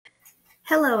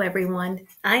Hello, everyone.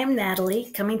 I am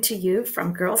Natalie, coming to you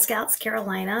from Girl Scouts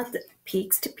Carolina, the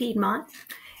Peaks to Piedmont.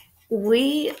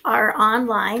 We are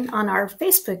online on our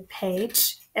Facebook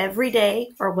page every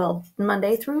day, or well,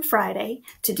 Monday through Friday,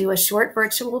 to do a short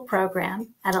virtual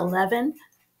program at 11,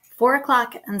 4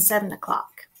 o'clock, and 7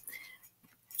 o'clock.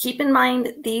 Keep in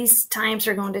mind these times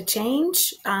are going to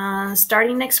change.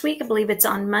 Starting next week, I believe it's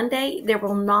on Monday, there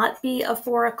will not be a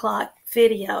 4 o'clock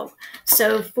video.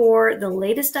 So for the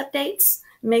latest updates,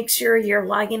 make sure you're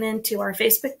logging into our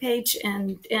Facebook page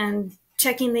and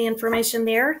checking the information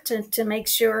there to make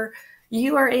sure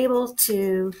you are able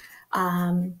to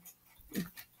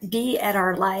be at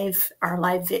our live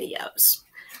videos.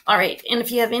 All right, and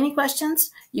if you have any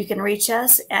questions, you can reach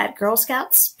us at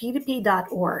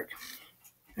girlscoutsp2p.org.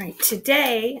 All right,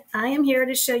 today I am here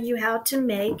to show you how to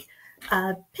make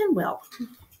a pinwheel.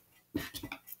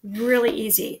 Really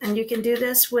easy, and you can do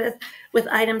this with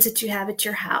items that you have at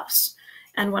your house.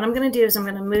 And what I'm going to do is I'm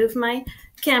going to move my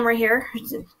camera here,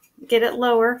 get it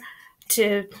lower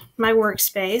to my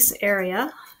workspace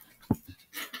area.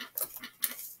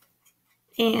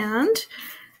 And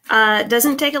it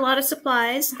doesn't take a lot of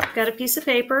supplies. I've got a piece of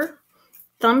paper,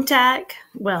 thumbtack,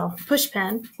 well, push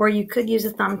pin, or you could use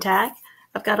a thumbtack.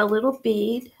 I've got a little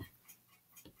bead,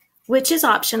 which is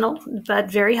optional,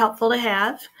 but very helpful to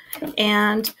have,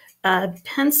 and a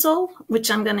pencil,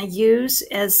 which I'm going to use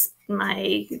as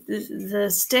the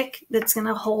stick that's going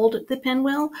to hold the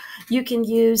pinwheel. You can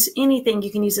use anything.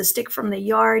 You can use a stick from the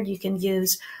yard. You can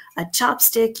use a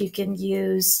chopstick. You can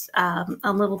use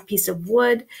a little piece of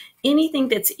wood. Anything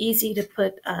that's easy to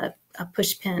put a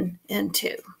push pin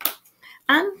into.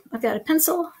 And I've got a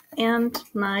pencil and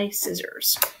my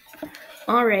scissors.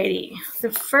 Alrighty,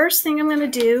 the first thing I'm going to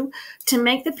do to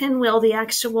make the pinwheel, the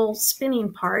actual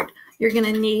spinning part, you're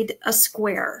going to need a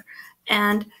square.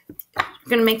 And I'm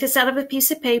going to make this out of a piece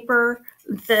of paper.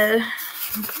 The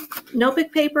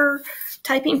notebook paper,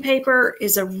 typing paper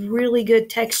is a really good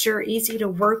texture, easy to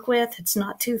work with. It's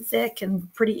not too thick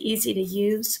and pretty easy to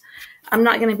use. I'm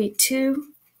not going to be too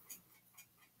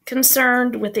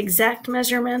concerned with exact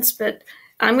measurements, but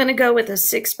I'm going to go with a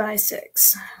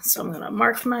 6x6. So I'm going to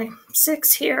mark my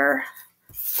 6 here.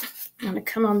 I'm going to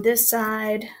come on this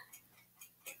side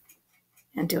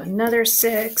and do another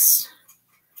 6.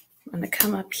 I'm going to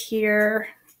come up here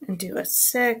and do a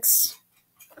 6.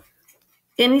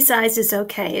 Any size is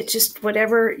okay. It's just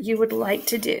whatever you would like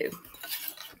to do.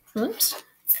 Oops.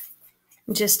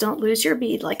 Just don't lose your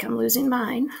bead like I'm losing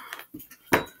mine.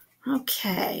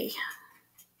 Okay.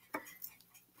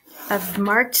 I've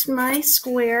marked my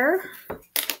square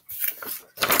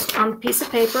on a piece of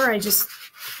paper. I just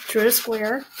drew a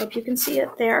square. Hope you can see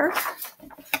it there.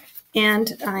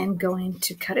 And I'm going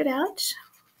to cut it out.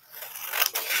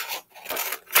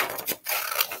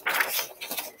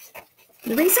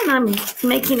 The reason I'm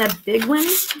making a big one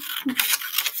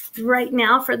right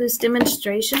now for this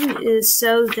demonstration is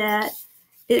so that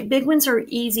big ones are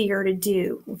easier to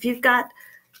do. If you've got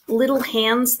little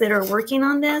hands that are working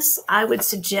on this, I would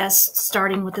suggest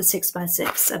starting with a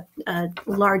 6x6, a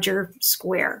larger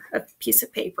square, a piece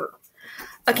of paper.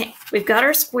 Okay, we've got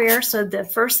our square, so the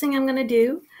first thing I'm going to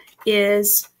do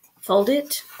is fold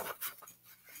it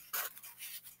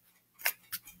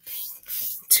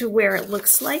to where it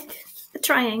looks like a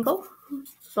triangle.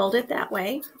 Fold it that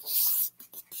way.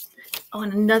 Oh,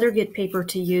 and another good paper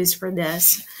to use for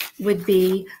this would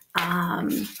be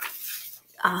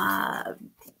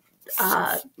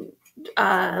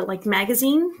like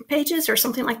magazine pages or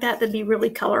something like that. That'd be really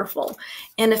colorful.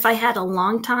 And if I had a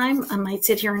long time, I might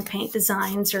sit here and paint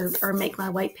designs or make my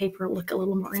white paper look a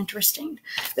little more interesting.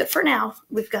 But for now,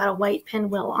 we've got a white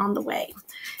pinwheel on the way.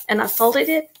 And I folded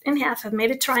it in half. I've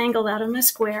made a triangle out of my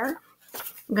square.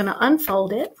 I'm going to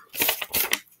unfold it.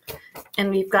 And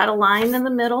we've got a line in the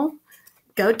middle.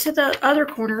 Go to the other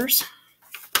corners.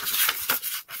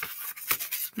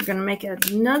 I'm going to make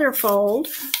another fold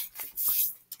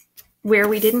where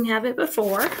we didn't have it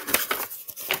before.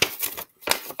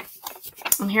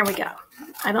 And here we go.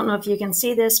 I don't know if you can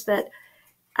see this, but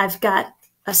I've got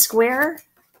a square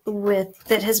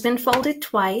that has been folded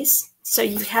twice. So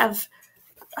you have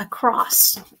a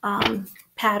cross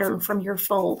pattern from your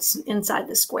folds inside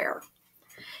the square.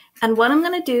 And what I'm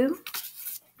going to do,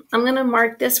 I'm going to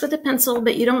mark this with a pencil,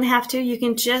 but you don't have to. You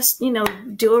can just,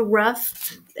 do a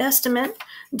rough estimate.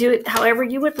 Do it however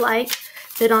you would like.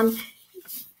 That on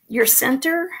your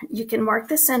center, you can mark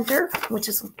the center, which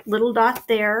is a little dot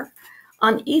there.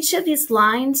 On each of these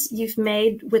lines you've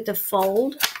made with the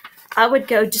fold, I would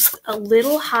go just a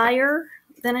little higher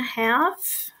than a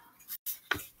half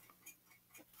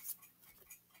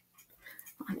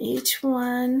on each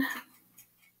one.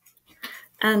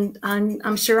 And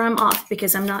I'm sure I'm off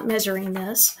because I'm not measuring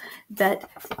this, but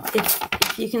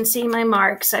if you can see my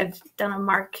marks, I've done a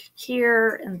mark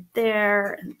here and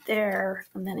there and there,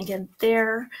 and then again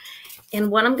there.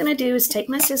 And what I'm going to do is take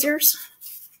my scissors.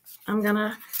 I'm going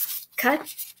to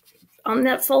cut on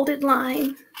that folded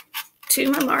line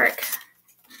to my mark.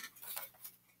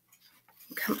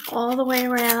 Come all the way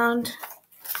around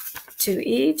to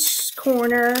each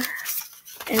corner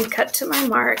and cut to my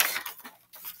mark.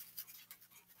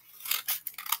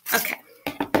 Okay.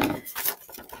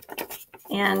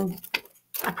 And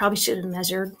I probably should have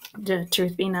measured, the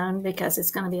truth be known, because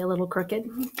it's going to be a little crooked.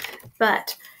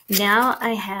 But now I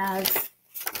have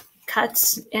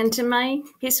cuts into my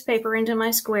piece of paper, into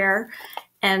my square,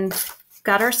 and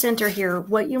got our center here.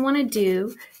 What you want to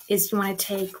do is you want to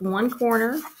take one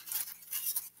corner,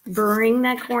 bring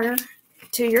that corner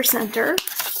to your center,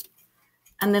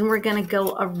 and then we're going to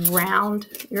go around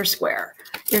your square.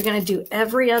 You're going to do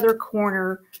every other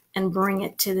corner and bring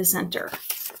it to the center.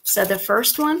 So the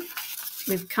first one,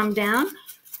 we've come down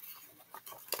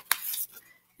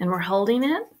and we're holding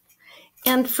it.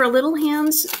 And for little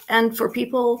hands and for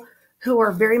people who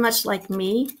are very much like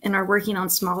me and are working on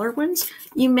smaller ones,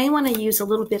 you may want to use a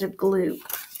little bit of glue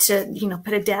to,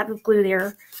 put a dab of glue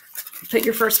there, put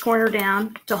your first corner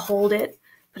down to hold it,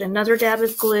 put another dab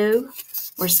of glue.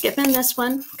 We're skipping this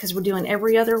one because we're doing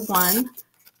every other one.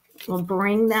 We'll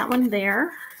bring that one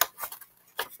there.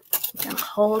 We're going to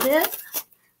hold it.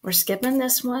 We're skipping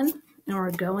this one and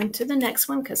we're going to the next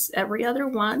one because every other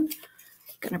one.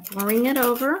 Going to bring it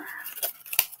over.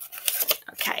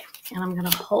 Okay, and I'm going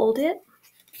to hold it.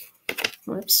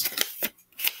 Whoops.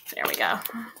 There we go.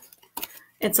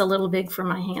 It's a little big for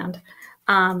my hand.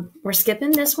 We're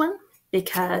skipping this one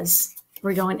because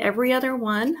we're going every other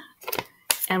one.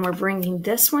 And we're bringing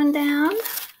this one down.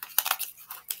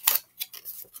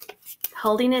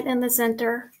 Holding it in the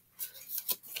center.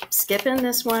 Skipping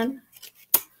this one.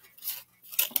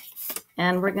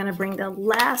 And we're going to bring the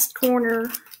last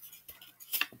corner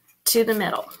to the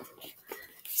middle.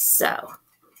 So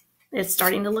it's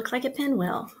starting to look like a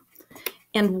pinwheel.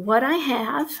 And what I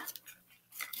have,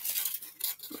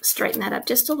 straighten that up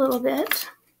just a little bit.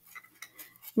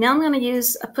 Now I'm going to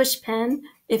use a push pin.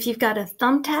 If you've got a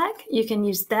thumbtack, you can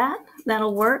use that.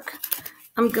 That'll work.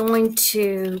 I'm going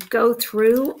to go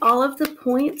through all of the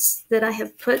points that I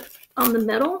have put on the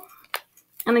middle.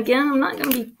 And again, I'm not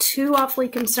going to be too awfully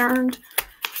concerned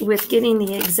with getting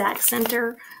the exact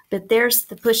center, but there's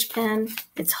the push pin.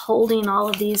 It's holding all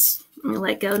of these. Let me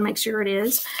let go and make sure it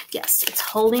is. Yes, it's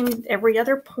holding every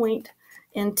other point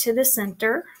into the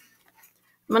center.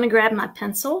 I'm going to grab my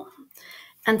pencil.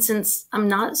 And since I'm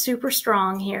not super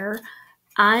strong here,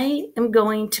 I am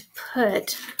going to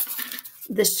put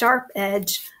the sharp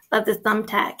edge of the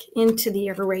thumbtack into the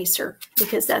eraser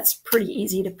because that's pretty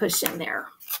easy to push in there.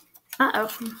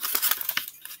 Uh-oh.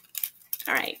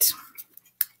 All right.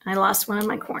 I lost one of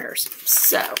my corners.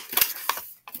 So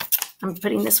I'm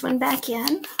putting this one back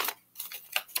in.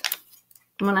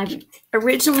 When I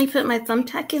originally put my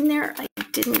thumbtack in there, I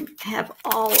didn't have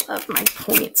all of my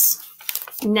points.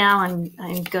 Now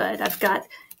I'm good. I've got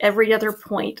every other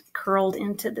point curled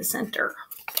into the center.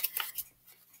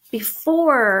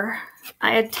 Before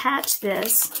I attach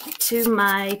this to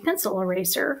my pencil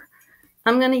eraser,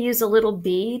 I'm going to use a little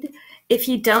bead. If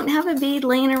you don't have a bead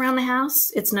laying around the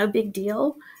house, it's no big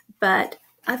deal, but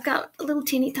I've got a little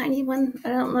teeny tiny one. I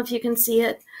don't know if you can see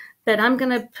it, but I'm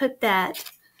going to put that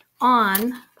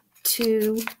on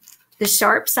to the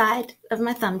sharp side of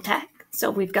my thumbtack. So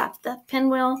we've got the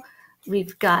pinwheel,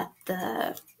 we've got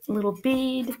the little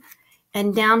bead,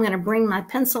 and now I'm going to bring my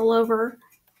pencil over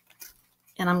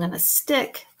and I'm going to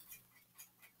stick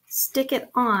it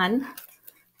on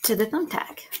to the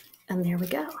thumbtack. And there we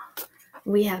go.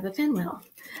 We have a pinwheel.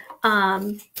 All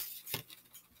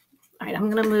right, I'm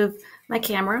going to move my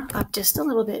camera up just a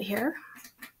little bit here.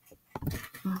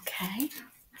 Okay.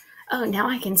 Oh, now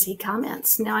I can see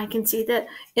comments. Now I can see that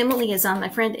Emily is on. My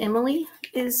friend Emily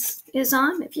is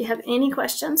on. If you have any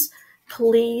questions,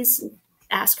 please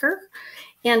ask her.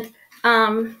 And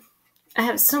I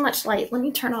have so much light. Let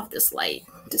me turn off this light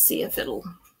to see if it'll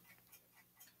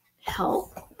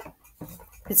help.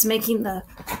 It's making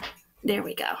there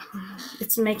we go.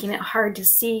 It's making it hard to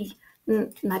see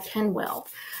my pinwheel.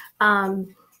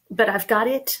 But I've got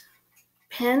it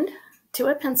pinned to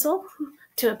a pencil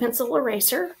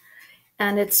eraser,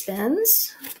 and it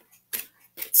spins.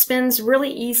 It spins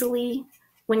really easily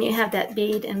when you have that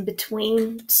bead in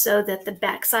between so that the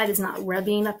backside is not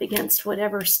rubbing up against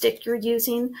whatever stick you're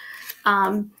using.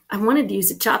 I wanted to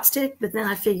use a chopstick, but then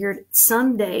I figured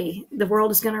someday the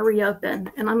world is going to reopen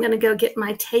and I'm going to go get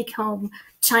my take-home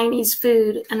Chinese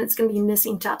food and it's going to be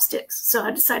missing chopsticks. So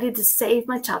I decided to save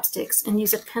my chopsticks and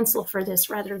use a pencil for this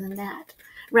rather than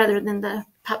the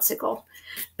popsicle.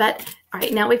 But all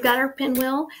right, now we've got our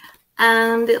pinwheel,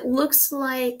 and it looks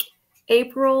like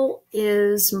April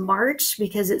is March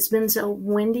because it's been so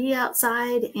windy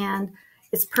outside, and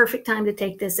it's perfect time to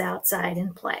take this outside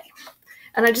and play.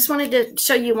 And I just wanted to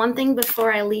show you one thing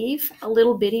before I leave, a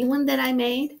little bitty one that I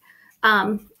made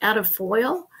out of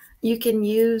foil. You can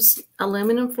use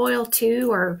aluminum foil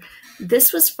too, or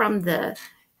this was from the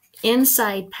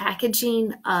inside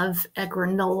packaging of a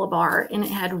granola bar, and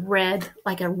it had red,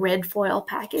 like a red foil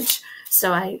package.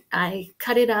 So I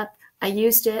cut it up, I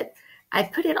used it, I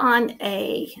put it on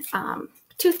a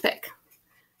toothpick.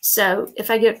 So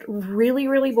if I get really,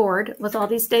 really bored with all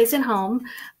these days at home,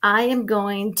 I am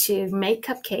going to make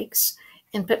cupcakes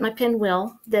and put my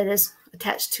pinwheel that is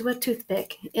attached to a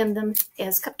toothpick in them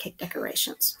as cupcake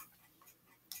decorations.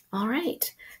 All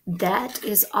right, that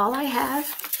is all I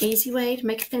have. Easy way to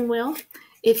make a pinwheel.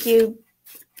 If you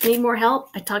need more help,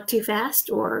 I talked too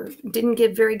fast or didn't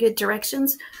give very good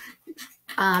directions,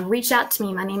 reach out to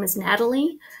me. My name is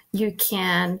Natalie. You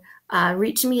can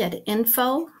reach me at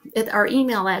info. Our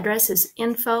email address is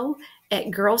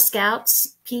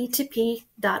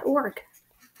info@girlscoutsp2p.org.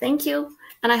 Thank you,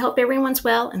 and I hope everyone's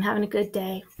well and having a good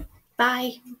day.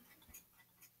 Bye.